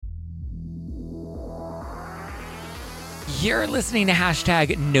You're listening to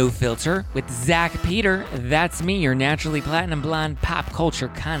hashtag No Filter with Zach Peter. That's me, your naturally platinum blonde pop culture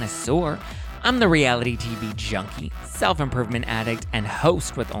connoisseur. I'm the reality TV junkie, self-improvement addict, and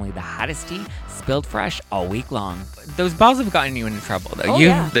host with only the hottest tea spilled fresh all week long. Those balls have gotten you into trouble, though.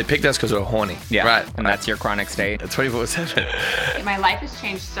 Yeah. They picked us because we're horny. Yeah, right. And that's your chronic state. 24/7. My life has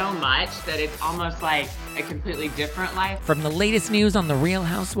changed so much that it's almost like a completely different life. From the latest news on The Real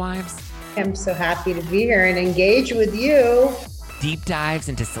Housewives, I'm so happy to be here and engage with you. deep dives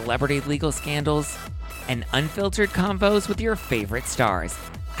into celebrity legal scandals, and unfiltered convos with your favorite stars,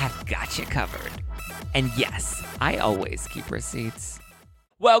 I've got you covered. And yes, I always keep receipts.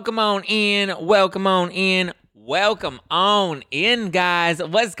 Welcome on in, welcome on in, welcome on in, guys.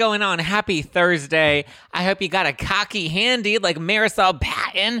 What's going on? Happy Thursday. I hope you got a cocky handy like Marisol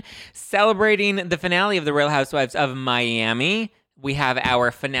Patton celebrating the finale of The Real Housewives of Miami. We have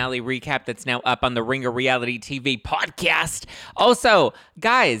our finale recap that's now up on the Ringer Reality TV podcast. Also,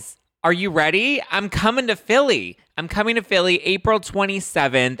 guys, are you ready? I'm coming to Philly. April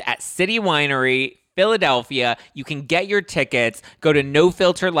 27th at City Winery, Philadelphia. You can get your tickets. Go to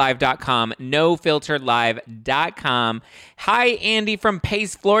nofilterlive.com, nofilterlive.com. Hi, Andy from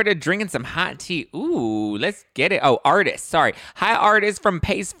Pace, Florida, drinking some hot tea. Ooh, let's get it. Oh, Artist, sorry. Hi, Artist from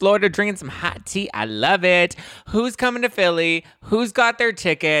Pace, Florida, drinking some hot tea. I love it. Who's coming to Philly? Who's got their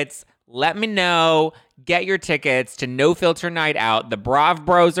tickets? Let me know. Get your tickets to No Filter Night Out. The Brav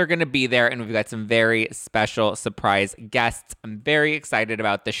Bros are going to be there, and we've got some very special surprise guests. I'm very excited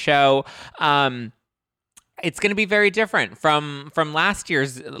about the show. It's going to be very different from last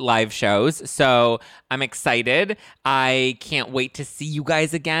year's live shows, so I'm excited. I can't wait to see you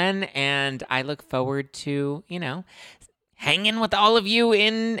guys again, and I look forward to, hanging with all of you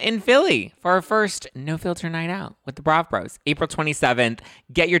in Philly for our first No Filter Night Out with the Brav Bros. April 27th.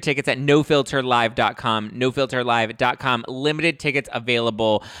 Get your tickets at nofilterlive.com, nofilterlive.com. Limited tickets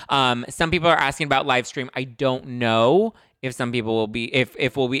available. Some people are asking about live stream. I don't know if some people will be,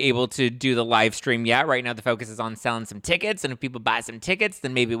 if we'll be able to do the live stream yet. Right now, the focus is on selling some tickets, and if people buy some tickets,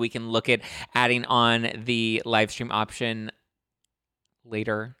 then maybe we can look at adding on the live stream option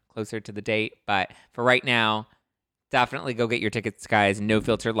later, closer to the date. But for right now, definitely go get your tickets, guys.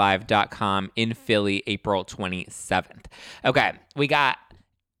 nofilterlive.com in Philly, April 27th. Okay, we got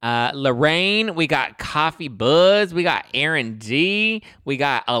Lorraine, we got Coffee Buzz, we got Aaron D, we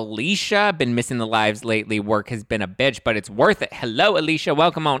got Alicia. Been missing the lives lately. Work has been a bitch, but it's worth it. Hello, Alicia.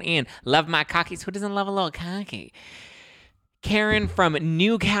 Welcome on in. Love my cockies. Who doesn't love a little cocky? Karen from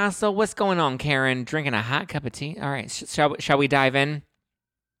Newcastle. What's going on, Karen? Drinking a hot cup of tea. All right, shall we dive in?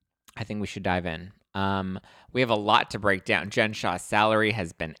 I think we should dive in. We have a lot to break down. Jen Shah's salary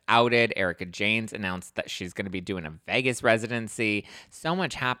has been outed. Erica Jaynes announced that she's going to be doing a Vegas residency. So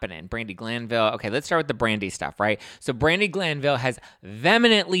much happening. Brandi Glanville. Okay, let's start with the Brandi stuff, right? So Brandi Glanville has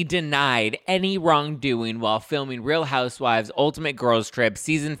vehemently denied any wrongdoing while filming Real Housewives Ultimate Girls Trip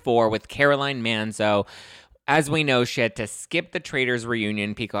Season 4 with Caroline Manzo. As we know, she had to skip the Traitors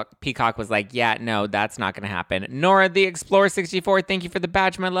reunion. Peacock was like, yeah, no, that's not going to happen. Nora, the Explorer 64, thank you for the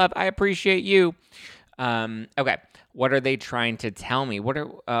badge, my love. I appreciate you. Okay, what are they trying to tell me?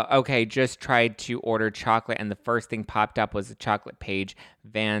 Okay, just tried to order chocolate, and the first thing popped up was a chocolate page.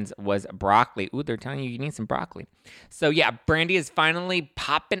 Vans was broccoli. Ooh, they're telling you need some broccoli. So yeah, Brandi is finally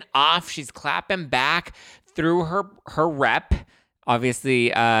popping off. She's clapping back through her rep.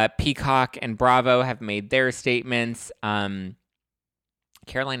 Obviously, Peacock and Bravo have made their statements.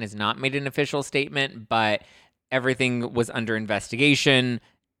 Caroline has not made an official statement, but everything was under investigation.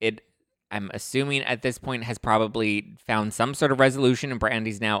 I'm assuming at this point has probably found some sort of resolution, and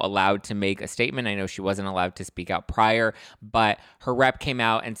Brandi's now allowed to make a statement. I know she wasn't allowed to speak out prior, but her rep came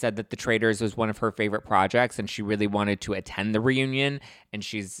out and said that The Traitors was one of her favorite projects, and she really wanted to attend the reunion, and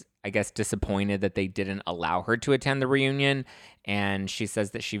she's, I guess, disappointed that they didn't allow her to attend the reunion. And she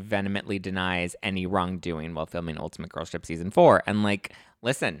says that she vehemently denies any wrongdoing while filming Ultimate Girls Trip Season 4. And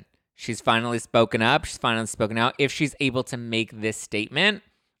listen, she's finally spoken up. She's finally spoken out. If she's able to make this statement,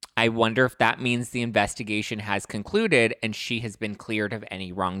 I wonder if that means the investigation has concluded and she has been cleared of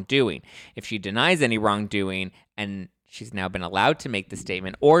any wrongdoing. If she denies any wrongdoing and she's now been allowed to make the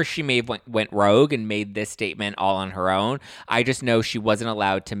statement, or she may have went rogue and made this statement all on her own. I just know she wasn't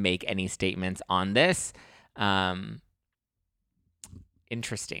allowed to make any statements on this.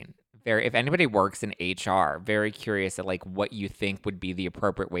 Interesting. If anybody works in HR, very curious at what you think would be the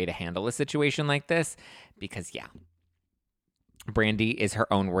appropriate way to handle a situation like this, because yeah, Brandi is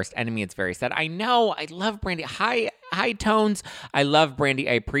her own worst enemy. It's very sad. I know. I love Brandi. Hi, high tones. I love Brandi.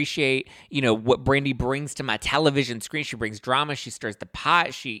 I appreciate, what Brandi brings to my television screen. She brings drama. She stirs the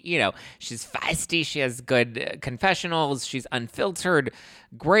pot. She's feisty. She has good confessionals. She's unfiltered.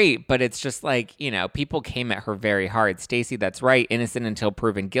 Great. But it's just like, people came at her very hard. Stacey, that's right. Innocent until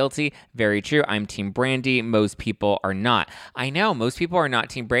proven guilty. Very true. I'm Team Brandi. Most people are not. I know. Most people are not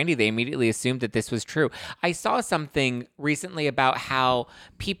Team Brandi. They immediately assumed that this was true. I saw something recently about how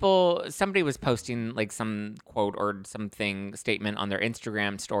somebody was posting like some quote or something statement on their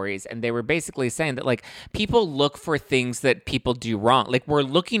Instagram stories, and they were basically saying that like people look for things that people do wrong. Like we're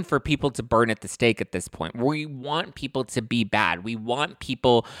looking for people to burn at the stake at this point. We want people to be bad. We want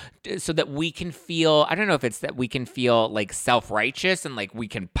people so that we can feel, I don't know if it's that we can feel like self-righteous and like we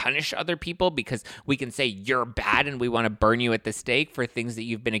can punish other people because we can say you're bad and we want to burn you at the stake for things that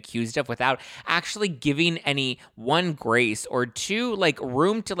you've been accused of without actually giving any one grace or two like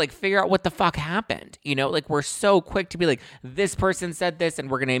room to like figure out what the fuck happened. Like we're so quick to be like, this person said this and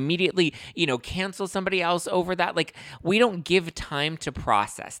we're going to immediately, cancel somebody else over that. Like we don't give time to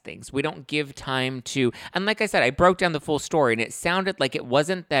process things. We don't give time to, and like I said, I broke down the full story and it sounded like it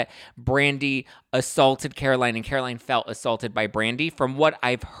wasn't that Brandi assaulted Caroline and Caroline felt assaulted by Brandi. From what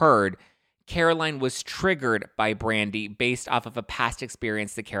I've heard, Caroline was triggered by Brandi based off of a past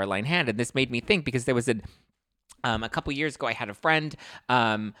experience that Caroline had. And this made me think because there was a couple years ago, I had a friend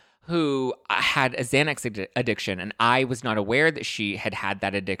who had a Xanax addiction, and I was not aware that she had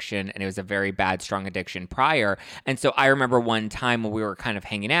that addiction, and it was a very bad, strong addiction prior. And so I remember one time when we were kind of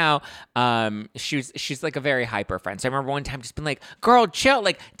hanging out, she's like a very hyper friend. So I remember one time just being like, girl, chill,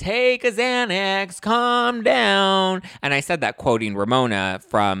 like take a Xanax, calm down. And I said that quoting Ramona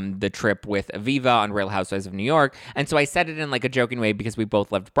from the trip with Aviva on Real Housewives of New York. And so I said it in like a joking way because we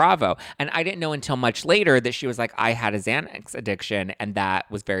both loved Bravo. And I didn't know until much later that she was like, I had a Xanax addiction, and that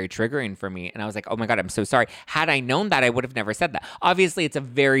was very triggering for me. And I was like, oh my God, I'm so sorry. Had I known that, I would have never said that. Obviously, it's a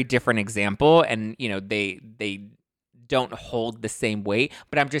very different example, and they don't hold the same weight.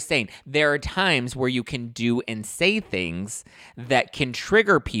 But I'm just saying, there are times where you can do and say things that can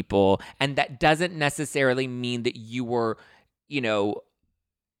trigger people, and that doesn't necessarily mean that you were,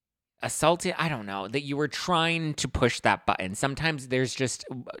 assaulted. I don't know, that you were trying to push that button. Sometimes there's just,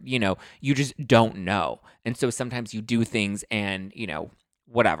 you just don't know. And so sometimes you do things and,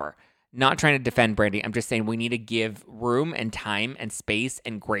 whatever. Not trying to defend Brandi. I'm just saying we need to give room and time and space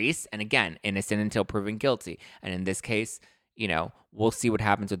and grace. And again, innocent until proven guilty. And in this case, we'll see what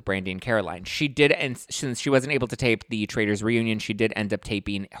happens with Brandi and Caroline. She did, and since she wasn't able to tape the Traitors reunion, she did end up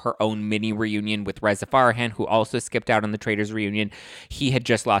taping her own mini reunion with Reza Farahan, who also skipped out on the Traitors reunion. He had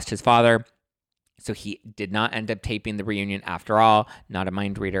just lost his father, so he did not end up taping the reunion after all. Not a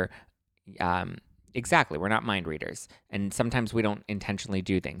mind reader. Exactly. We're not mind readers. And sometimes we don't intentionally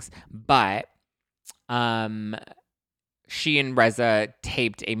do things. But she and Reza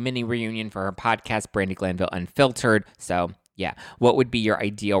taped a mini reunion for her podcast, Brandi Glanville Unfiltered. So, yeah. What would be your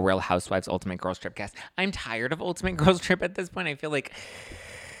ideal Real Housewives Ultimate Girls Trip cast? I'm tired of Ultimate Girls Trip at this point. I feel like...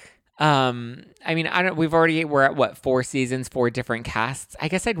 we're at what, 4 seasons, 4 different casts. I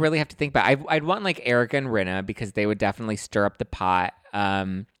guess I'd really have to think about it. I'd want like Erica and Rinna because they would definitely stir up the pot.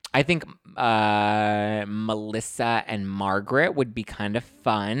 I think Melissa and Margaret would be kind of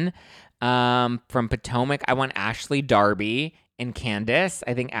fun. From Potomac, I want Ashley, Darby, and Candace.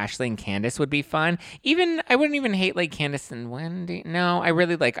 I think Ashley and Candace would be fun. I wouldn't even hate like Candace and Wendy. No, I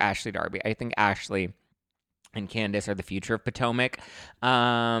really like Ashley, Darby. I think Ashley and Candace are the future of Potomac.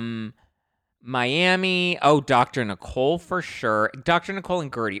 Miami, Dr. Nicole for sure. Dr. Nicole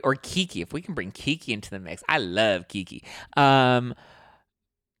and Gertie, or Kiki. If we can bring Kiki into the mix. I love Kiki.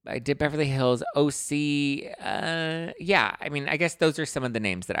 I did Beverly Hills, OC. I guess those are some of the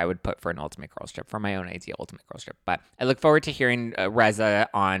names that I would put for an Ultimate Girls Trip, for my own ideal Ultimate Girls Trip. But I look forward to hearing Reza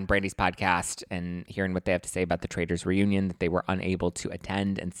on Brandi's podcast and hearing what they have to say about the Traitors reunion that they were unable to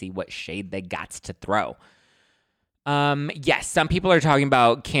attend, and see what shade they got to throw. Yes, some people are talking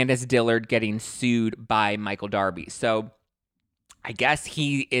about Candace Dillard getting sued by Michael Darby. So I guess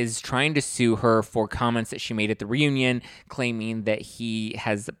he is trying to sue her for comments that she made at the reunion, claiming that he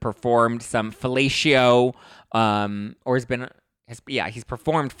has performed some fellatio, he's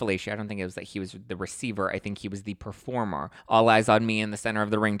performed fellatio. I don't think it was that he was the receiver. I think he was the performer. All eyes on me in the center of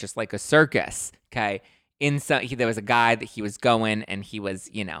the ring, just like a circus. Okay. There was a guy that he was going, and he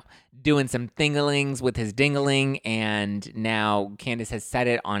was, doing some thingalings with his dingling, and now Candace has said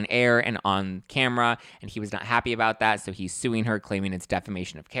it on air and on camera, and he was not happy about that, so he's suing her, claiming it's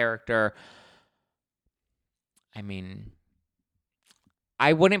defamation of character. I mean,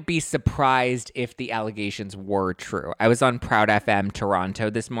 I wouldn't be surprised if the allegations were true. I was on Proud FM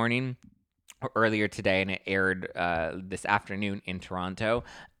Toronto this morning, earlier today, and it aired this afternoon in Toronto.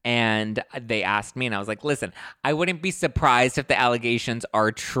 And they asked me, and I was like, listen, I wouldn't be surprised if the allegations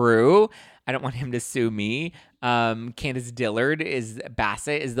are true. I don't want him to sue me. Candace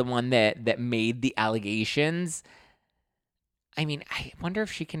Bassett is the one that made the allegations. I mean, I wonder if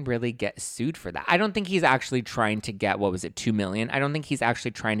she can really get sued for that. I don't think he's actually trying to get, what was it, $2 million? I don't think he's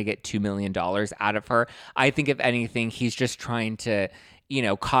actually trying to get $2 million out of her. I think, if anything, he's just trying to,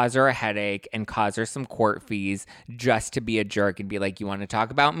 cause her a headache and cause her some court fees just to be a jerk and be like, you want to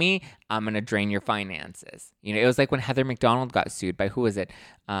talk about me? I'm going to drain your finances. It was like when Heather McDonald got sued by, who was it?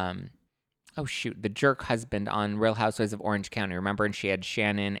 The jerk husband on Real Housewives of Orange County. Remember? And she had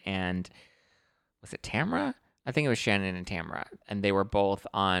Shannon and, was it Tamra? I think it was Shannon and Tamra, and they were both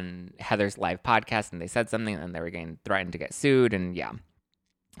on Heather's live podcast, and they said something, and they were getting threatened to get sued, and yeah.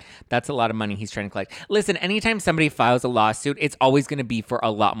 That's a lot of money he's trying to collect. Listen, anytime somebody files a lawsuit, it's always going to be for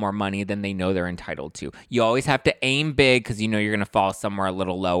a lot more money than they know they're entitled to. You always have to aim big because you're going to fall somewhere a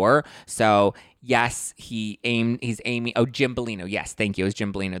little lower. So, yes, he's aiming. Oh, Jim Bellino. Yes, thank you. It was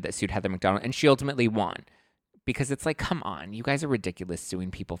Jim Bellino that sued Heather McDonald, and she ultimately won because it's like, come on. You guys are ridiculous suing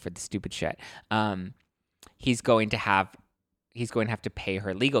people for the stupid shit. He's going to have to pay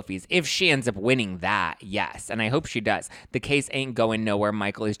her legal fees if she ends up winning that. Yes, and I hope she does. The case ain't going nowhere.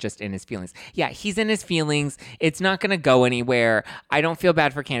 Michael is just in his feelings. Yeah, he's in his feelings. It's not going to go anywhere. I don't feel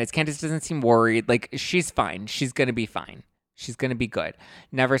bad for Candace. Candace doesn't seem worried. Like, she's fine. She's going to be fine. She's going to be good.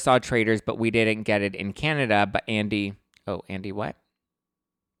 Never saw Traitors, but we didn't get it in Canada. But Andy what?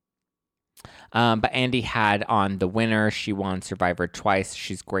 But Andy had on The Winner. She won Survivor twice.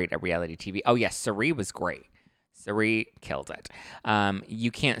 She's great at reality TV. Oh, yes, Cirie was great. Cirie killed it. You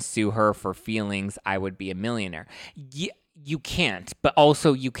can't sue her for feelings. I would be a millionaire. You can't, but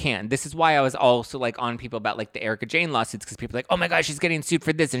also you can. This is why I was also like on people about like the Erika Jayne lawsuits, because people are like, oh my gosh, she's getting sued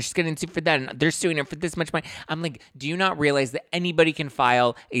for this and she's getting sued for that, and they're suing her for this much money. I'm like, do you not realize that anybody can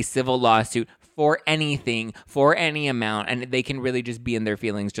file a civil lawsuit for anything, for any amount, and they can really just be in their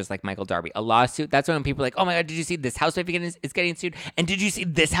feelings, just like Michael Darby. A lawsuit, that's when people are like, oh my God, did you see this housewife is getting sued? And did you see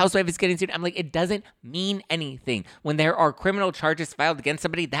this housewife is getting sued? I'm like, it doesn't mean anything. When there are criminal charges filed against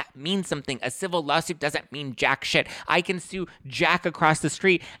somebody, that means something. A civil lawsuit doesn't mean jack shit. I can sue Jack across the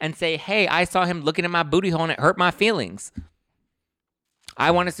street and say, hey, I saw him looking at my booty hole and it hurt my feelings.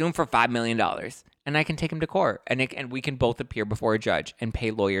 I want to sue him for $5 million. And I can take him to court. And we can both appear before a judge and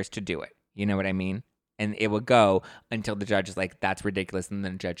pay lawyers to do it. You know what I mean? And it would go until the judge is like, that's ridiculous, and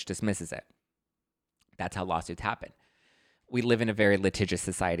then the judge dismisses it. That's how lawsuits happen. We live in a very litigious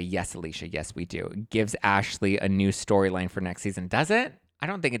society. Yes, Alicia, yes, we do. It gives Ashley a new storyline for next season. Does it? I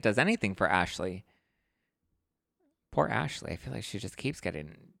don't think it does anything for Ashley. Poor Ashley. I feel like she just keeps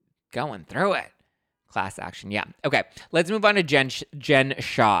going through it. Class action. Yeah. Okay. Let's move on to Jen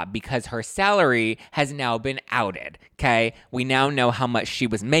Shah, because her salary has now been outed. Okay. We now know how much she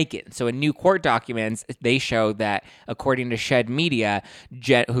was making. So in new court documents, they show that according to Shed Media,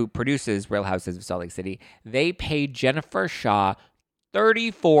 who produces Real Houses of Salt Lake City, they paid Jennifer Shah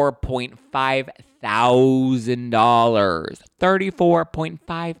 $34.5 thousand.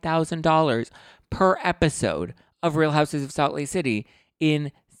 $34.5 thousand per episode of Real Houses of Salt Lake City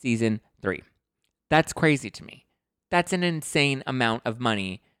in season 3. That's crazy to me. That's an insane amount of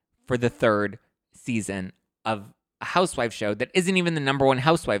money for the third season of a housewives show that isn't even the number one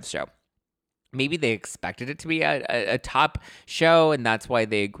housewives show. Maybe they expected it to be a top show, and that's why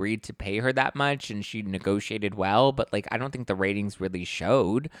they agreed to pay her that much, and she negotiated well, but like I don't think the ratings really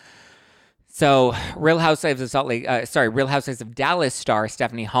showed. So Real Housewives of Dallas star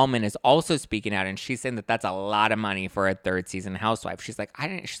Stephanie Hallman is also speaking out, and she's saying that that's a lot of money for a third season housewife. She's like,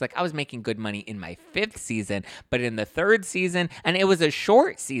 I was making good money in my 5th season, but in the 3rd season, and it was a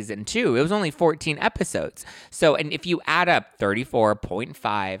short season too. It was only 14 episodes. So, and if you add up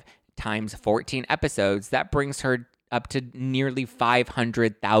 34.5 times 14 episodes, that brings her up to nearly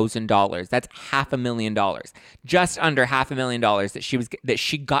 $500,000. That's $500,000, just under $500,000 that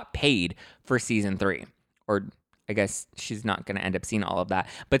she got paid for season 3. Or I guess she's not going to end up seeing all of that.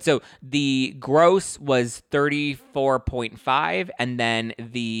 But so the gross was 34.5, and then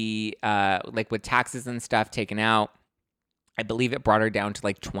the like with taxes and stuff taken out, I believe it brought her down to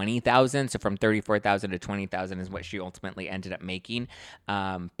like 20,000. So from 34,000 to 20,000 is what she ultimately ended up making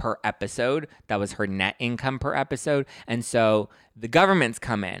per episode. That was her net income per episode. And so the government's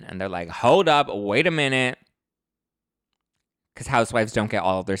come in and they're like, hold up, wait a minute. Because housewives don't get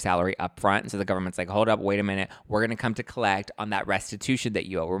all of their salary up front. So the government's like, hold up, wait a minute. We're going to come to collect on that restitution that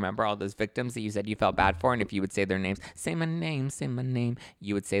you owe. Remember all those victims that you said you felt bad for? And if you would say their names, say my name,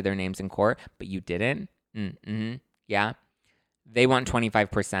 you would say their names in court, but you didn't. Yeah. they want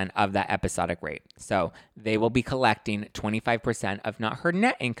 25% of that episodic rate. So they will be collecting 25% of not her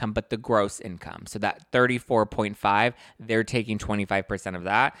net income, but the gross income. So that 34.5, they're taking 25% of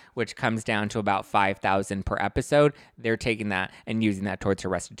that, which comes down to about $5,000 per episode. They're taking that and using that towards her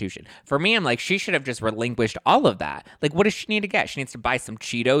restitution. For me, I'm like, she should have just relinquished all of that. Like, what does she need to get? She needs to buy some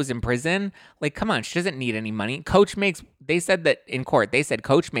Cheetos in prison. Like, come on, she doesn't need any money. Coach makes, they said that in court, they said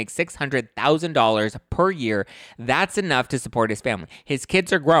Coach makes $600,000 per year. That's enough to support his family. His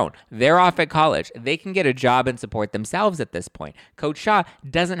kids are grown. They're off at college. They can get a job and support themselves at this point. Coach Shah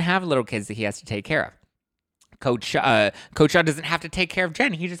doesn't have little kids that he has to take care of. Coach Shah doesn't have to take care of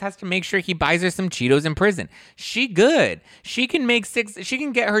Jen. He just has to make sure he buys her some Cheetos in prison. She good. She can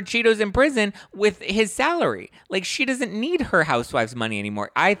get her Cheetos in prison with his salary. Like, she doesn't need her housewife's money anymore.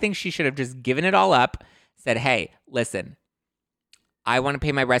 I think she should have just given it all up, said, hey, listen, I want to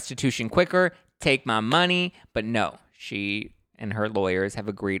pay my restitution quicker, take my money. But no, she and her lawyers have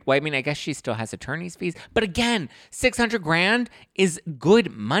agreed. Well, I mean, I guess she still has attorney's fees. But again, $600,000 is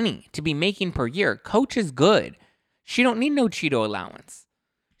good money to be making per year. Coach is good. She don't need no Cheeto allowance.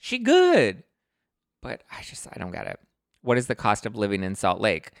 She good. But I don't get it. What is the cost of living in Salt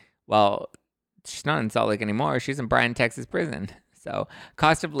Lake? Well, she's not in Salt Lake anymore. She's in Bryan, Texas prison. So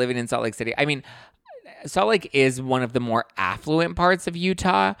cost of living in Salt Lake City. I mean, Salt Lake is one of the more affluent parts of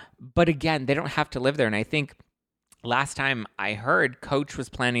Utah. But again, they don't have to live there. And I think last time I heard, Coach was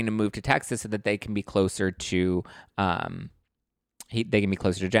planning to move to Texas so that they can be closer to Jen.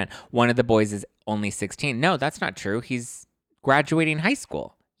 One of the boys is only 16. No, that's not true. He's graduating high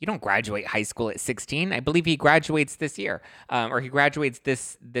school. You don't graduate high school at 16. I believe he graduates this year, or he graduates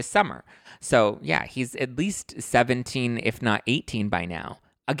this summer. So yeah, he's at least 17, if not 18 by now.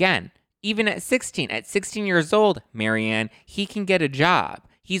 Again, even at 16 years old, Marianne, he can get a job.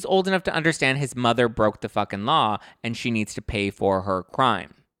 He's old enough to understand his mother broke the fucking law and she needs to pay for her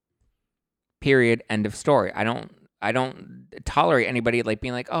crime. Period. End of story. I don't tolerate anybody like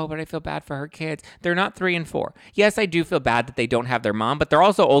being like, oh, but I feel bad for her kids. They're not 3 and 4. Yes, I do feel bad that they don't have their mom, but they're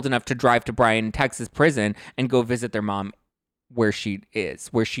also old enough to drive to Bryan, Texas prison and go visit their mom where she is,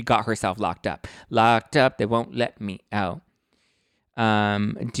 where she got herself locked up. Locked up, they won't let me out.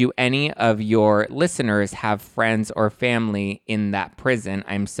 Do any of your listeners have friends or family in that prison?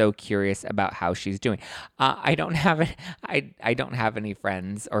 I'm so curious about how she's doing. I don't have any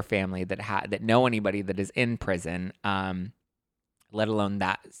friends or family that know anybody that is in prison, let alone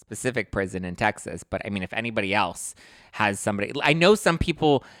that specific prison in Texas. But I mean, if anybody else has somebody, I know some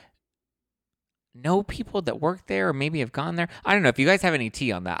people know people that work there or maybe have gone there. I don't know. If you guys have any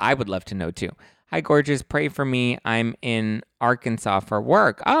tea on that, I would love to know too. Hi, gorgeous. Pray for me. I'm in Arkansas for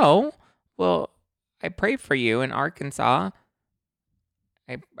work. Oh, well, I pray for you in Arkansas.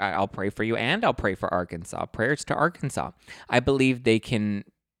 I'll pray for you and I'll pray for Arkansas. Prayers to Arkansas. I believe they can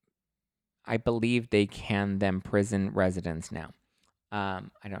them prison residents now.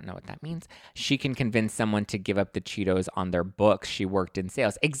 I don't know what that means. She can convince someone to give up the Cheetos on their books. She worked in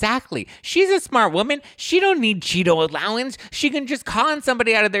sales. Exactly. She's a smart woman. She don't need Cheeto allowance. She can just con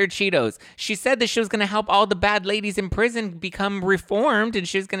somebody out of their Cheetos. She said that she was going to help all the bad ladies in prison become reformed, and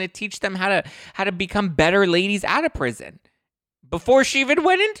she was going to teach them how to become better ladies out of prison before she even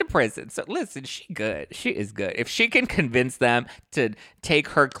went into prison. So listen, she good. She is good. If she can convince them to take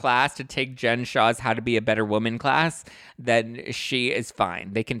her class, to take Jen Shah's How to Be a Better Woman class, then she is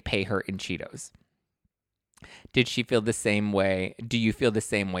fine. They can pay her in Cheetos. Did she feel the same way? Do you feel the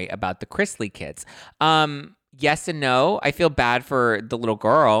same way about the Chrisley kids? Yes and no. I feel bad for the little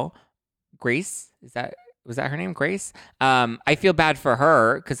girl. Grace? Was that her name? Grace? I feel bad for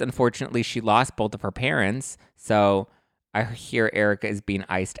her because unfortunately she lost both of her parents. So I hear Erica is being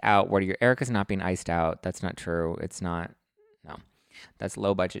iced out. Erica's not being iced out. That's not true. It's not. No, that's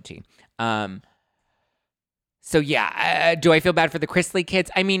low budget tea. So yeah, do I feel bad for the Chrisley kids?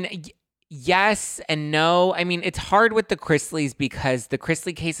 I mean, yes and no. I mean, it's hard with the Chrisleys because the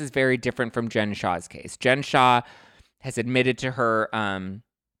Chrisley case is very different from Jen Shah's case. Jen Shah has admitted to her,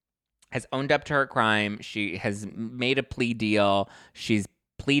 has owned up to her crime. She has made a plea deal. She's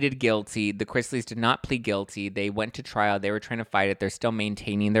pleaded guilty. The Chrisleys did not plead guilty. They went to trial. They were trying to fight it. They're still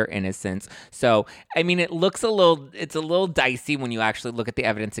maintaining their innocence. So, I mean, it's a little dicey when you actually look at the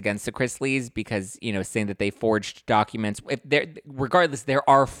evidence against the Chrisleys because, saying that they forged documents. Regardless, there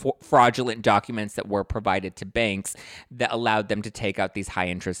are fraudulent documents that were provided to banks that allowed them to take out these high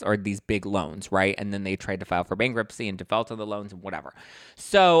interest or these big loans, right? And then they tried to file for bankruptcy and default on the loans and whatever.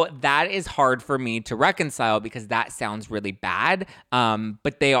 So that is hard for me to reconcile because that sounds really bad. But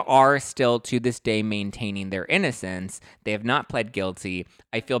but they are still to this day maintaining their innocence. They have not pled guilty.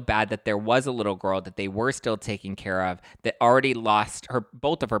 I feel bad that there was a little girl that they were still taking care of that already lost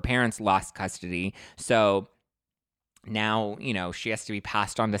both of her parents lost custody. So now, she has to be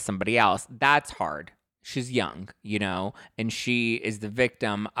passed on to somebody else. That's hard. She's young, and she is the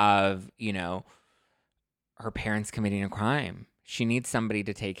victim of, her parents committing a crime. She needs somebody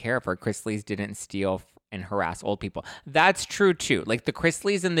to take care of her. Chrisleys didn't steal and harass old people. That's true too. Like the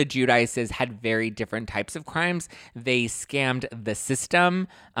Chrisleys and the Giudices had very different types of crimes. They scammed the system.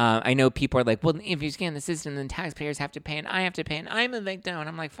 I know people are like, well, if you scam the system, then taxpayers have to pay and I have to pay and I'm a victim. And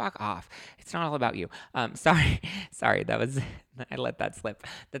I'm like, fuck off. It's not all about you. Sorry. I let that slip.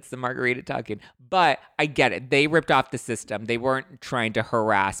 That's the margarita talking. But I get it. They ripped off the system. They weren't trying to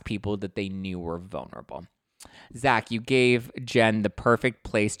harass people that they knew were vulnerable. Zach, you gave Jen the perfect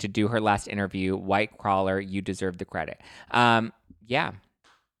place to do her last interview. White collar, you deserve the credit. Yeah,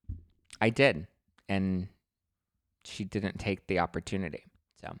 I did. And she didn't take the opportunity.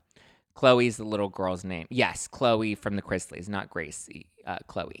 So Chloe's the little girl's name. Yes, Chloe from the Chrisleys, not Gracie.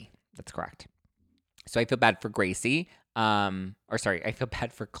 Chloe. That's correct. So I feel bad for Gracie. I feel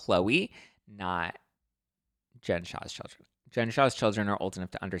bad for Chloe, not Jen Shah's children. Jen Shah's children are old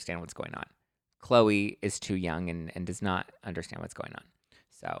enough to understand what's going on. Chloe is too young and does not understand what's going on.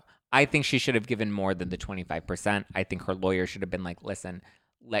 So I think she should have given more than the 25%. I think her lawyer should have been like, listen,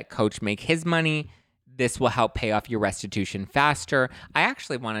 let Coach make his money. This will help pay off your restitution faster. I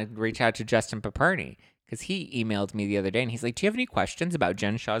actually want to reach out to Justin Paperny because he emailed me the other day and he's like, do you have any questions about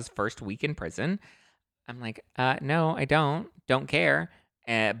Jen Shah's first week in prison? I'm like, no, I don't. Don't care.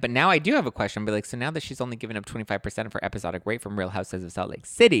 But now I do have a question. But so now that she's only given up 25% of her episodic rate from Real Housewives of Salt Lake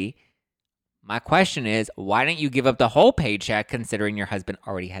City, my question is, why don't you give up the whole paycheck considering your husband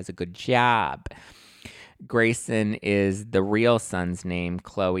already has a good job? Grayson is the real son's name.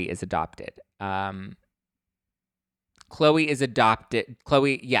 Chloe is adopted. Chloe is adopted.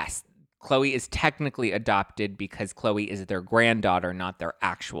 Yes. Chloe is technically adopted because Chloe is their granddaughter, not their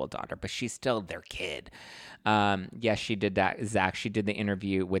actual daughter, but she's still their kid. Yes, she did that. Zach, she did the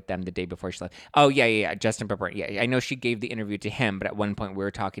interview with them the day before she left. Oh, yeah. Justin Pepper. Yeah, I know she gave the interview to him, but at one point we were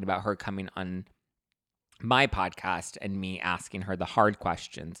talking about her coming on my podcast and me asking her the hard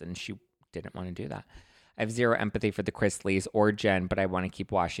questions, and she didn't want to do that. I have zero empathy for the Chrisleys or Jen, but I want to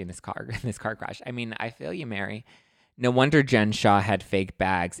keep washing this car crash. I mean, I feel you, Mary. No wonder Jen Shah had fake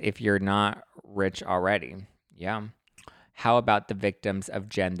bags if you're not rich already. Yeah. How about the victims of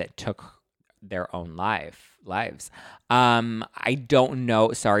Jen that took their own lives? I don't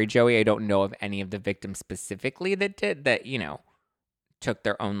know. Sorry, Joey. I don't know of any of the victims specifically that took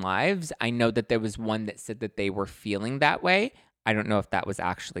their own lives. I know that there was one that said that they were feeling that way. I don't know if that was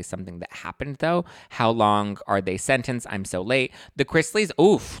actually something that happened, though. How long are they sentenced? I'm so late. The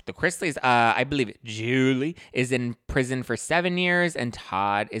Chrisleys, I believe Julie is in prison for 7 years, and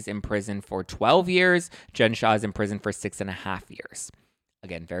Todd is in prison for 12 years. Jen Shah is in prison for 6.5 years.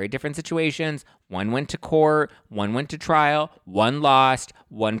 Again, very different situations. One went to court, one went to trial, one lost,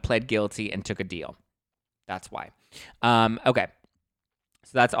 one pled guilty and took a deal. That's why. Okay.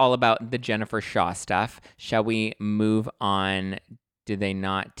 So that's all about the Jennifer Shah stuff. Shall we move on? Do they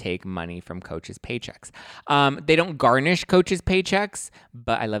not take money from Coach's paychecks? They don't garnish Coach's paychecks,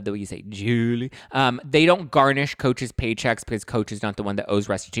 but I love the way you say Julie. They don't garnish Coach's paychecks because Coach is not the one that owes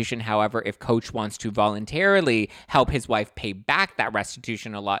restitution. However, if Coach wants to voluntarily help his wife pay back that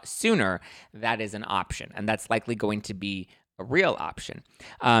restitution a lot sooner, that is an option. And that's likely going to be a real option.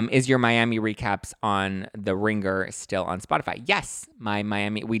 Is your Miami recaps on The Ringer still on Spotify? Yes,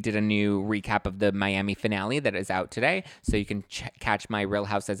 we did a new recap of the Miami finale that is out today, so you can catch my Real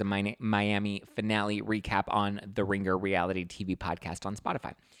House as a Miami finale recap on The Ringer reality TV podcast on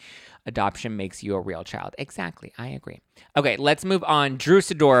Spotify. Adoption makes you a real child. Exactly, I agree. Okay, let's move on. Drew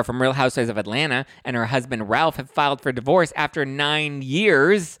Sidora from Real Housewives of Atlanta and her husband Ralph have filed for divorce after 9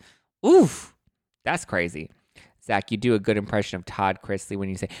 years. Oof, that's crazy. Zach, you do a good impression of Todd Chrisley when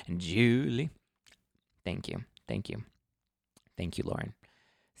you say, Julie. Thank you. Lauren.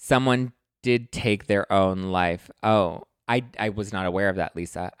 Someone did take their own life. Oh, I was not aware of that,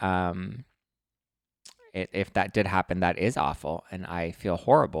 Lisa. If that did happen, that is awful. And I feel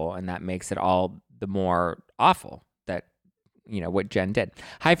horrible. And that makes it all the more awful that, what Jen did.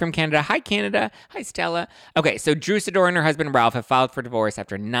 Hi from Canada. Hi, Canada. Hi, Stella. Okay, so Drew Sidora and her husband Ralph have filed for divorce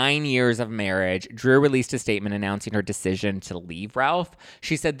after 9 years of marriage. Drew released a statement announcing her decision to leave Ralph.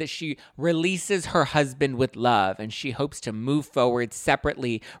 She said that she releases her husband with love and she hopes to move forward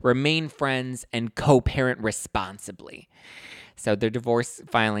separately, remain friends, and co-parent responsibly. So their divorce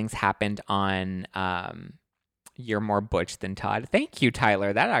filings happened on You're more butch than Todd. Thank you,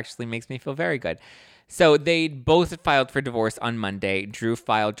 Tyler. That actually makes me feel very good. So they both filed for divorce on Monday. Drew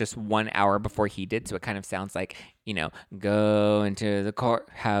filed just 1 hour before he did. So it kind of sounds like, go into the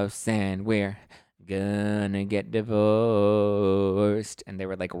courthouse and we're gonna get divorced. And they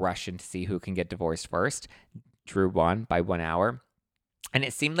were like rushing to see who can get divorced first. Drew won by 1 hour. And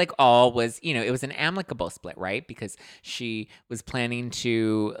it seemed like all was, it was an amicable split, right? Because she was planning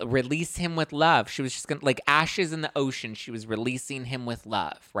to release him with love. She was just going to, like ashes in the ocean, she was releasing him with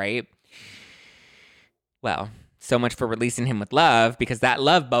love, right? Well, so much for releasing him with love, because that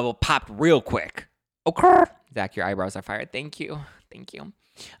love bubble popped real quick. Okay. Zach, your eyebrows are fired. Thank you.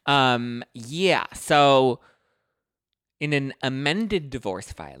 Yeah, so in an amended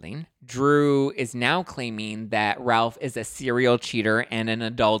divorce filing, Drew is now claiming that Ralph is a serial cheater and an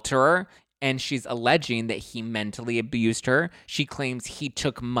adulterer, and she's alleging that he mentally abused her. She claims he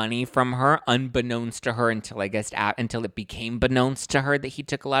took money from her, unbeknownst to her, until it became beknownst to her that he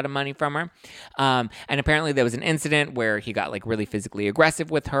took a lot of money from her. And apparently there was an incident where he got like really physically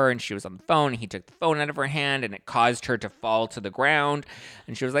aggressive with her, and she was on the phone, and he took the phone out of her hand, and it caused her to fall to the ground.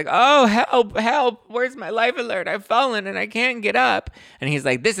 And she was like, "Oh, help, where's my life alert? I've fallen and I can't get up." And he's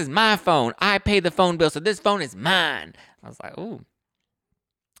like, "This is my phone. I pay the phone bill, so this phone is mine." I was like, ooh.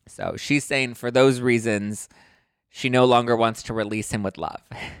 So she's saying for those reasons, she no longer wants to release him with love.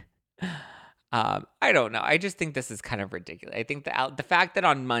 I don't know. I just think this is kind of ridiculous. I think the fact that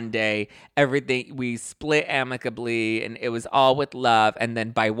on Monday, everything, we split amicably and it was all with love. And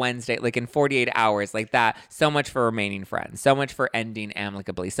then by Wednesday, like in 48 hours, like that, so much for remaining friends, so much for ending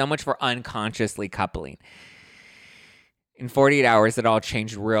amicably, so much for unconsciously coupling. In 48 hours, it all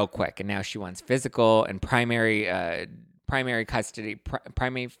changed real quick. And now she wants physical and primary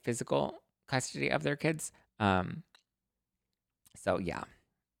physical custody of their kids. So yeah.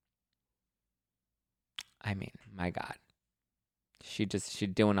 I mean, my God. She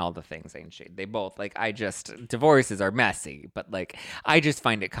doing all the things, ain't she? They both, divorces are messy, but I just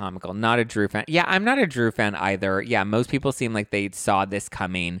find it comical. Not a Drew fan. Yeah, I'm not a Drew fan either. Yeah, most people seem like they saw this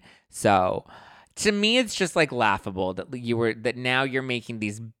coming. So to me, it's just laughable that now you're making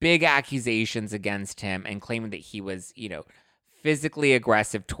these big accusations against him and claiming that he was, physically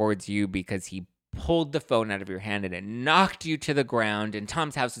aggressive towards you because he pulled the phone out of your hand and it knocked you to the ground, and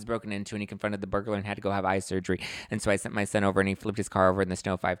Tom's house was broken into and he confronted the burglar and had to go have eye surgery. And so I sent my son over and he flipped his car over in the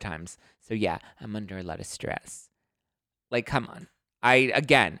snow 5 times. So yeah, I'm under a lot of stress. Come on.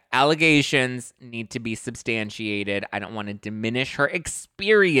 Allegations need to be substantiated. I don't want to diminish her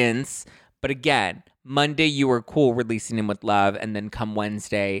experience, but again, Monday you were cool releasing him with love, and then come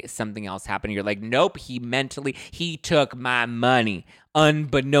Wednesday, something else happened. You're like, nope, he took my money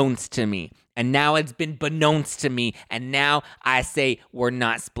unbeknownst to me. And now it's been beknownst to me, and now I say we're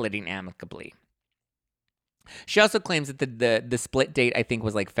not splitting amicably. She also claims that the split date, I think,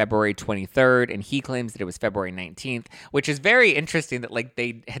 was February 23rd, and he claims that it was February 19th, which is very interesting that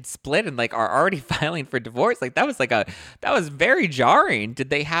they had split and are already filing for divorce. That was very jarring. Did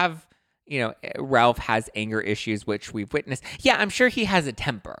they have, Ralph has anger issues, which we've witnessed. Yeah, I'm sure he has a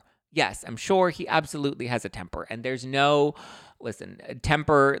temper. Yes, I'm sure he absolutely has a temper, and there's no... Listen,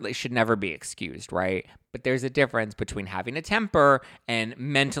 temper should never be excused, right? But there's a difference between having a temper and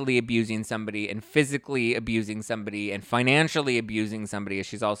mentally abusing somebody and physically abusing somebody and financially abusing somebody, as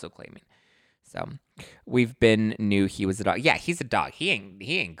she's also claiming. So knew he was a dog. Yeah, he's a dog. He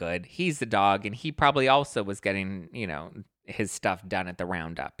ain't good. He's a dog, and he probably also was getting, his stuff done at the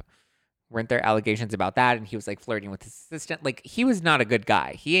roundup. Weren't there allegations about that? And he was flirting with his assistant. He was not a good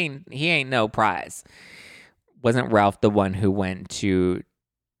guy. He ain't no prize. Wasn't Ralph the one who went to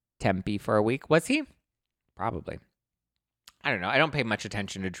Tempe for a week? Was he? Probably. I don't know. I don't pay much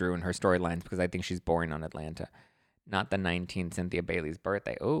attention to Drew and her storylines because I think she's boring on Atlanta. Not the 19th Cynthia Bailey's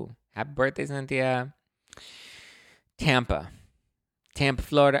birthday. Oh, happy birthday, Cynthia. Tampa,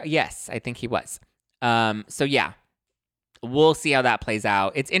 Florida. Yes, I think he was. So yeah, we'll see how that plays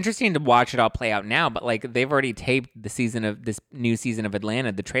out. It's interesting to watch it all play out now, but they've already taped this new season of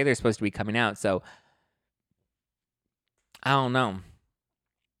Atlanta. The trailer's supposed to be coming out, so I don't know.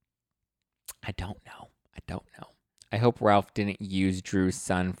 I hope Ralph didn't use Drew's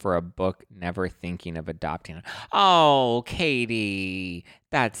son for a book, never thinking of adopting him. Oh, Katie,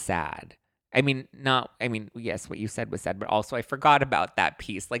 that's sad. Yes, what you said was sad, but also I forgot about that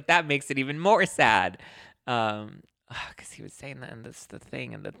piece. That makes it even more sad. Because he was saying that, and this, the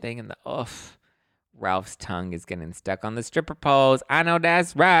thing, and Ralph's tongue is getting stuck on the stripper poles. I know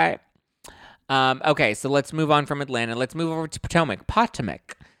that's right. Okay, so let's move on from Atlanta. Let's move over to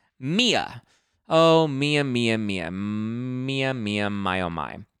Potomac. Mia. Oh, Mia, my oh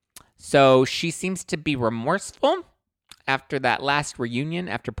my. So she seems to be remorseful after that last reunion,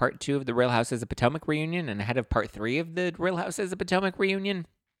 after part 2 of the Real Houses of Potomac reunion and ahead of part 3 of the Real Houses of Potomac reunion.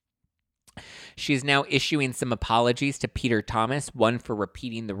 She's now issuing some apologies to Peter Thomas, one for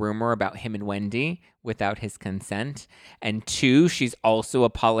repeating the rumor about him and Wendy without his consent, and 2, she's also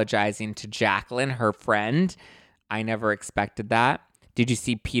apologizing to Jacqueline, her friend. I never expected that. Did you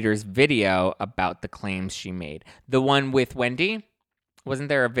see Peter's video about the claims she made? The one with Wendy? Wasn't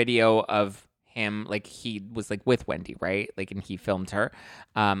there a video of him, like he was like with Wendy, right? Like, and he filmed her.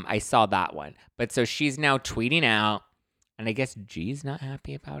 I saw that one. But so she's now tweeting out, and I guess G's not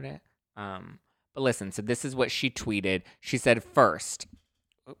happy about it. But listen, so this is what she tweeted. She said, First,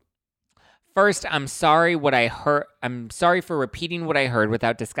 I'm sorry what I heard. I'm sorry for repeating what I heard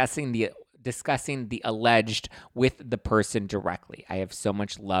without discussing the alleged with the person directly. I have so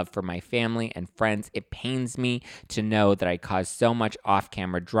much love for my family and friends. It pains me to know that I caused so much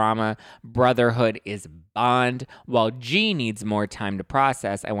off-camera drama. Brotherhood is bond. While G needs more time to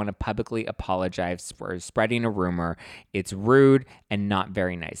process, I want to publicly apologize for spreading a rumor. It's rude and not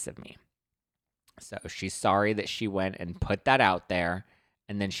very nice of me. So she's sorry that she went and put that out there.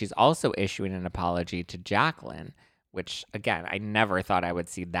 And then she's also issuing an apology to Jacqueline, which, again, I never thought I would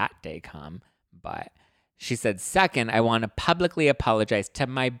see that day come. But she said, second, I want to publicly apologize to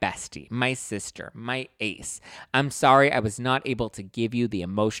my bestie, my sister, my ace. I'm sorry I was not able to give you the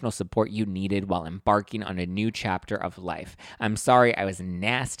emotional support you needed while embarking on a new chapter of life. I'm sorry I was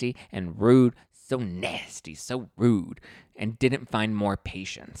nasty and rude, so nasty, so rude, and didn't find more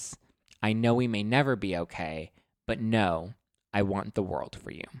patience. I know we may never be okay, but no, I want the world for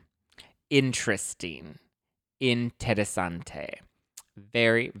you. Interesting. Interessante.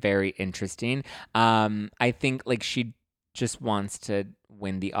 Very, very interesting. I think like she just wants to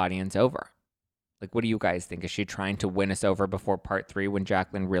win the audience over. Like, what do you guys think? Is she trying to win us over before part 3 when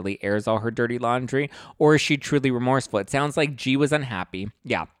Jacqueline really airs all her dirty laundry? Or is she truly remorseful? It sounds like G was unhappy.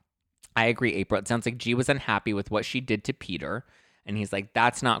 Yeah, I agree, April. It sounds like G was unhappy with what she did to Peter. And he's like,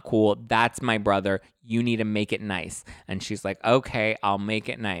 that's not cool. That's my brother. You need to make it nice. And she's like, okay, I'll make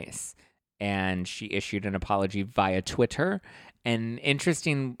it nice. And she issued an apology via Twitter. And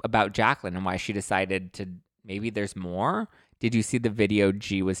interesting about Jacqueline and why she decided to, maybe there's more. Did you see the video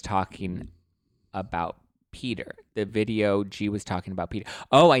G was talking about Peter? The video G was talking about Peter.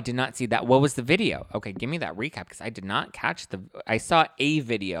 Oh, I did not see that. What was the video? Okay, give me that recap because I did not catch I saw a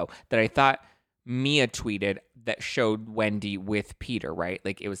video that I thought Mia tweeted that showed Wendy with Peter, right?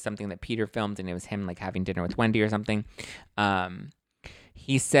 Like it was something that Peter filmed and it was him like having dinner with Wendy or something.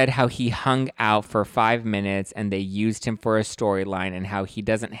 He said how he hung out for 5 minutes and they used him for a storyline and how he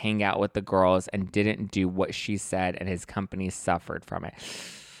doesn't hang out with the girls and didn't do what she said and his company suffered from it.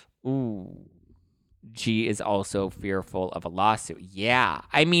 Ooh. G is also fearful of a lawsuit. Yeah.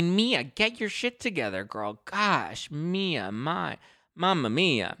 I mean, Mia, get your shit together, girl. Gosh, Mia, Mamma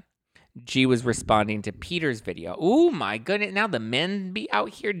Mia. G was responding to Peter's video. Oh my goodness. Now the men be out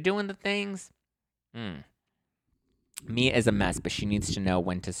here doing the things. Mia is a mess, but she needs to know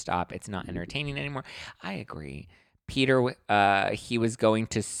when to stop. It's not entertaining anymore. I agree. Peter, he was going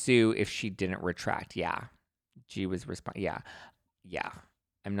to sue if she didn't retract. Yeah. G was responding. Yeah.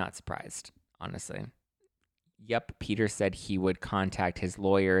 I'm not surprised, honestly. Yep, Peter said he would contact his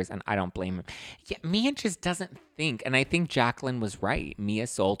lawyers, and I don't blame him. Yeah, Mia just doesn't think, and I think Jacqueline was right. Mia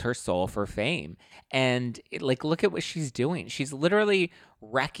sold her soul for fame. And, look at what she's doing. She's literally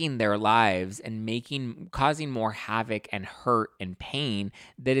wrecking their lives and causing more havoc and hurt and pain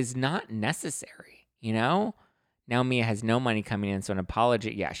that is not necessary, you know? Now Mia has no money coming in, so an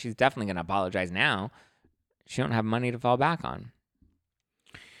apology. Yeah, she's definitely going to apologize now. She don't have money to fall back on.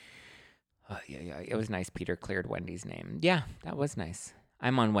 Yeah. It was nice Peter cleared Wendy's name. Yeah, that was nice.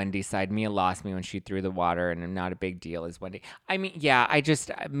 I'm on Wendy's side. Mia lost me when she threw the water, and not a big deal is Wendy. I mean, yeah,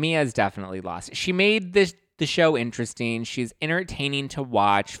 Mia's definitely lost. She made the show interesting. She's entertaining to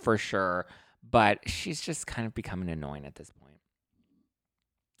watch for sure, but she's just kind of becoming annoying at this point.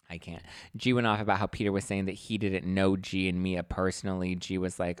 I can't. G went off about how Peter was saying that he didn't know G and Mia personally. G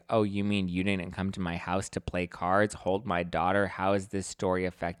was like, oh, you mean you didn't come to my house to play cards, hold my daughter? How is this story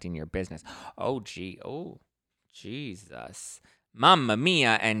affecting your business? Oh, G. Oh, Jesus. Mamma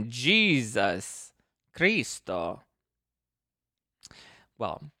Mia and Jesus Cristo.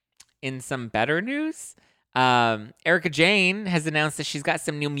 Well, in some better news, Erika Jayne has announced that she's got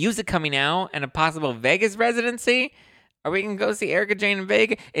some new music coming out and a possible Vegas residency. Are we going to go see Erika Jayne in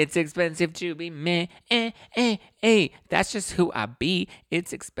Vegas? It's expensive to be me. That's just who I be.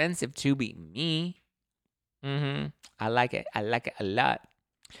 It's expensive to be me. I like it. I like it a lot.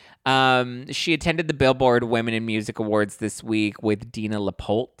 She attended the Billboard Women in Music Awards this week with Dina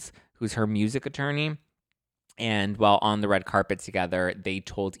LaPolte, who's her music attorney. And while on the red carpet together, they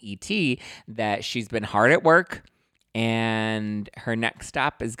told ET that she's been hard at work and her next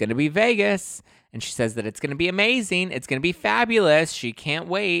stop is going to be Vegas. And she says that it's going to be amazing. It's going to be fabulous. She can't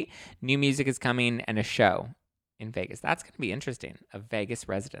wait. New music is coming and a show in Vegas. That's going to be interesting. A Vegas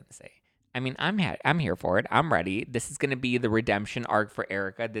residency. I mean, I'm here for it. I'm ready. This is going to be the redemption arc for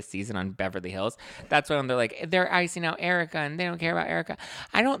Erika this season on Beverly Hills. That's when they're like, they're icing out Erika and they don't care about Erika.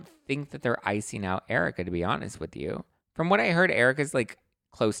 I don't think that they're icing out Erika, to be honest with you. From what I heard, Erika's like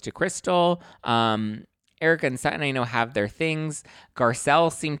close to Crystal. Erika and Sutton, I know, have their things.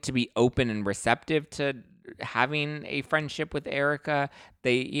 Garcelle seemed to be open and receptive to having a friendship with Erika.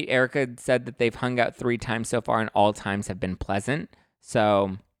 Erika said that they've hung out 3 times so far and all times have been pleasant.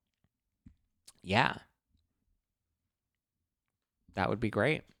 So yeah, that would be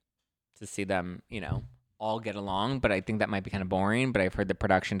great to see them, all get along. But I think that might be kind of boring. But I've heard the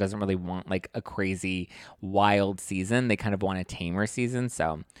production doesn't really want like a crazy, wild season. They kind of want a tamer season.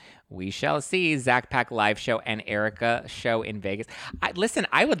 So we shall see. Zach Pack live show and Erika show in Vegas. Listen,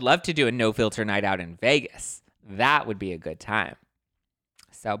 I would love to do a no filter night out in Vegas. That would be a good time.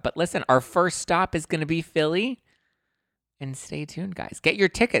 So, but listen, our first stop is going to be Philly. And stay tuned, guys. Get your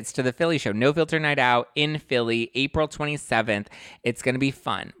tickets to the Philly show. No Filter Night Out in Philly, April 27th. It's going to be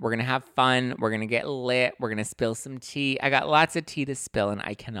fun. We're going to have fun. We're going to get lit. We're going to spill some tea. I got lots of tea to spill, and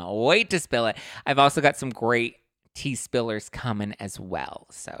I cannot wait to spill it. I've also got some great tea spillers coming as well.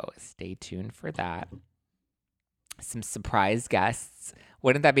 So stay tuned for that. Some surprise guests.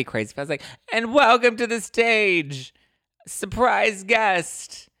 Wouldn't that be crazy if I was like, and welcome to the stage, surprise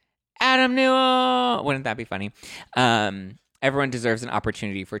guest, Adam Newell. Wouldn't that be funny? Everyone deserves an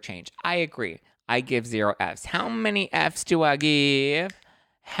opportunity for change. I agree. I give 0 Fs. How many Fs do I give?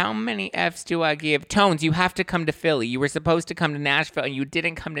 Tones, you have to come to Philly. You were supposed to come to Nashville and you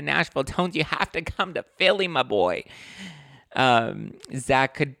didn't come to Nashville. Tones, you have to come to Philly, my boy.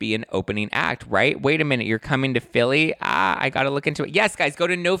 Zach could be an opening act, right? Wait a minute, you're coming to Philly? I gotta look into it. Yes, guys, go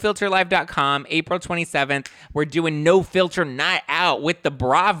to nofilterlive.com, April 27th. We're doing No Filter Night Out with the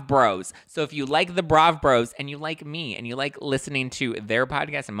Brav Bros. So if you like the Brav Bros and you like me and you like listening to their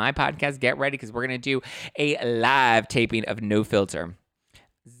podcast and my podcast, get ready because we're gonna do a live taping of No Filter.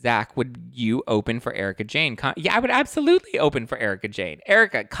 Zach, would you open for Erika Jayne? Yeah, I would absolutely open for Erika Jayne.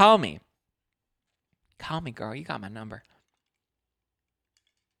 Erika, call me. Call me, girl. You got my number.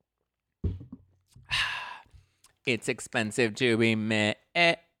 It's expensive to be me.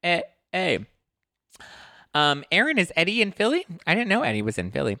 Aaron, is Eddie in Philly? I didn't know Eddie was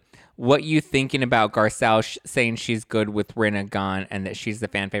in Philly. What you thinking about Garcelle saying she's good with Rinna gone and that she's the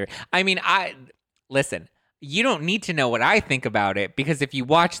fan favorite? I mean, listen, you don't need to know what I think about it because if you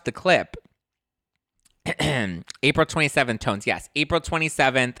watch the clip, April 27th, Tones, yes, April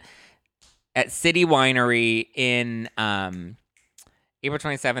 27th at City Winery in April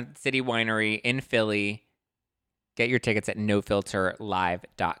 27th, City Winery in Philly. Get your tickets at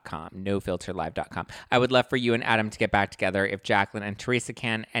nofilterlive.com. Nofilterlive.com. I would love for you and Adam to get back together. If Jacqueline and Teresa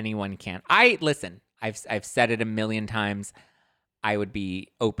can, anyone can. Listen, I've said it a million times. I would be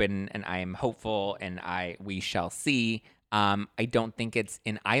open and I am hopeful and we shall see. I don't think it's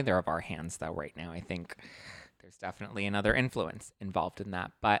in either of our hands though right now. I think there's definitely another influence involved in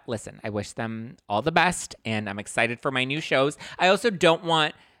that. But listen, I wish them all the best and I'm excited for my new shows. I also don't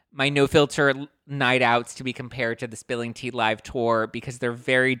want my No Filter night outs to be compared to the Spilling Tea live tour because they're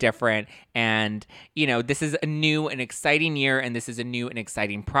very different. And, this is a new and exciting year and this is a new and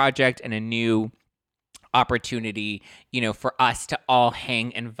exciting project and a new opportunity, for us to all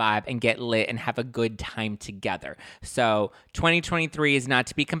hang and vibe and get lit and have a good time together. So 2023 is not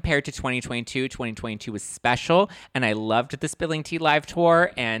to be compared to 2022. 2022 was special and I loved the Spilling Tea live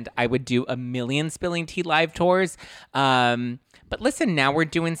tour and I would do a million Spilling Tea live tours. But listen, now we're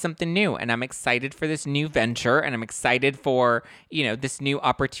doing something new and I'm excited for this new venture and I'm excited for, this new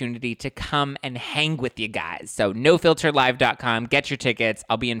opportunity to come and hang with you guys. So nofilterlive.com, get your tickets.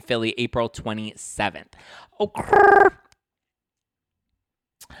 I'll be in Philly April 27th. Okay.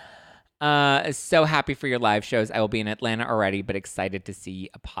 So happy for your live shows. I will be in Atlanta already, but excited to see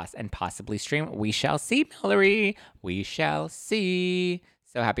and possibly stream. We shall see, Mallory. We shall see.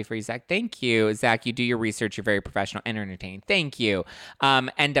 So happy for you, Zach. Thank you. Zach, you do your research. You're very professional and entertaining. Thank you.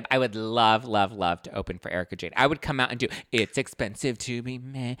 And I would love to open for Erika Jayne. I would come out and do It's Expensive to Be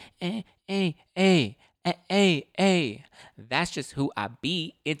Me. That's just who I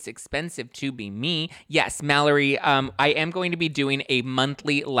be. It's expensive to be me. Yes, Mallory, I am going to be doing a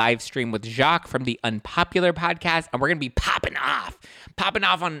monthly live stream with Jacques from the Unpopular podcast, and we're going to be popping off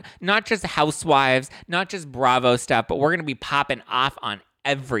on not just Housewives, not just Bravo stuff, but we're going to be popping off on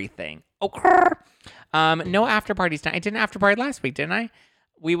everything. Okay. No after parties tonight. I did an after party last week, didn't I?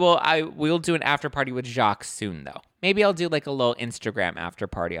 We'll do an after party with Jacques soon, though. Maybe I'll do like a little Instagram after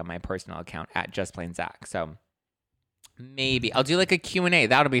party on my personal account at Just Plain Zach. So maybe I'll do like a Q&A.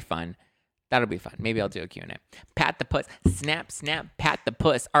 That'll be fun. Maybe I'll do a Q&A. Pat the puss. Snap, snap, pat the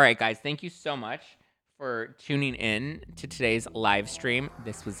puss. All right, guys. Thank you so much for tuning in to today's live stream.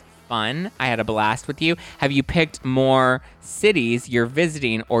 This was fun. I had a blast with you. Have you picked more cities you're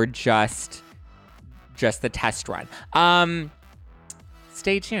visiting or just the test run?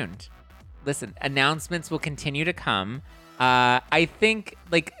 Stay tuned. Listen, announcements will continue to come. I think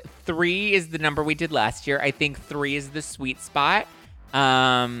like 3 is the number we did last year. I think 3 is the sweet spot.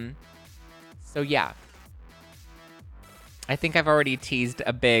 So yeah, I think I've already teased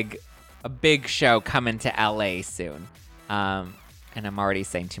a big show coming to LA soon. And I'm already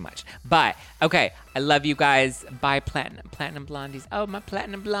saying too much. But okay, I love you guys. Bye, Platinum Blondies. Oh, my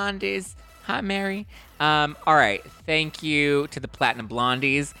Platinum Blondies. Hi, Mary. All right. Thank you to the Platinum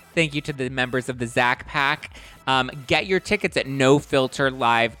Blondies. Thank you to the members of the Zach Pack. Get your tickets at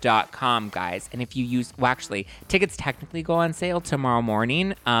nofilterlive.com, guys. And if you use, well, actually, tickets technically go on sale tomorrow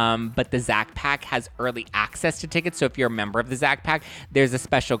morning, but the Zach Pack has early access to tickets. So if you're a member of the Zach Pack, there's a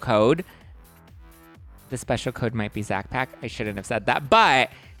special code. The special code might be Zach Pack. I shouldn't have said that,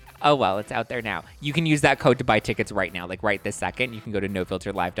 but oh well, it's out there now. You can use that code to buy tickets right now, like right this second. You can go to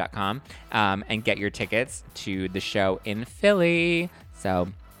nofilterlive.com and get your tickets to the show in Philly. So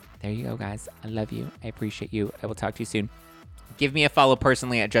there you go, guys. I love you. I appreciate you. I will talk to you soon. Give me a follow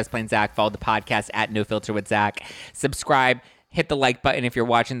personally at Just Plain Zach. Follow the podcast at No Filter with Zach. Subscribe. Hit the like button if you're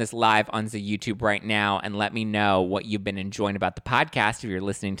watching this live on the YouTube right now, and let me know what you've been enjoying about the podcast. If you're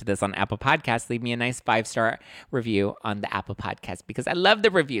listening to this on Apple Podcasts, leave me a nice 5-star review on the Apple Podcast because I love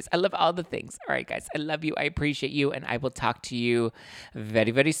the reviews. I love all the things. All right, guys, I love you. I appreciate you, and I will talk to you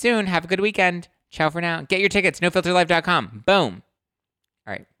very, very soon. Have a good weekend. Ciao for now. Get your tickets, nofilterlive.com. Boom.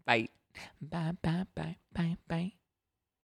 All right, bye. Bye, bye, bye, bye, bye.